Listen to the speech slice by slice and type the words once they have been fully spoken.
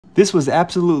This was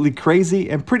absolutely crazy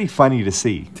and pretty funny to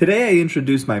see. Today I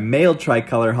introduced my male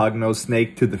tricolor hognose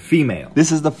snake to the female. This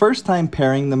is the first time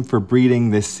pairing them for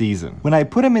breeding this season. When I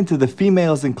put him into the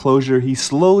female's enclosure, he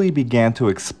slowly began to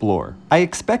explore. I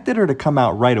expected her to come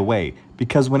out right away,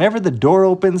 because whenever the door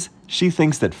opens, she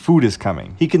thinks that food is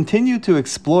coming. He continued to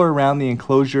explore around the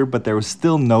enclosure, but there was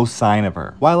still no sign of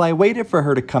her. While I waited for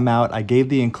her to come out, I gave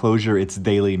the enclosure its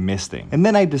daily misting. And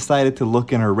then I decided to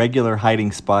look in her regular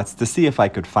hiding spots to see if I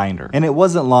could find her. And it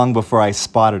wasn't long before I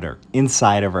spotted her,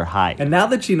 inside of her hide. And now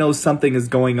that she knows something is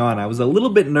going on, I was a little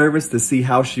bit nervous to see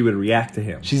how she would react to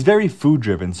him. She's very food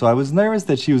driven, so I was nervous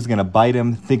that she was gonna bite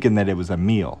him, thinking that it was a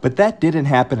meal. But that didn't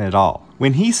happen at all.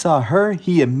 When he saw her,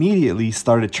 he immediately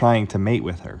started trying to mate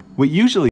with her. What usually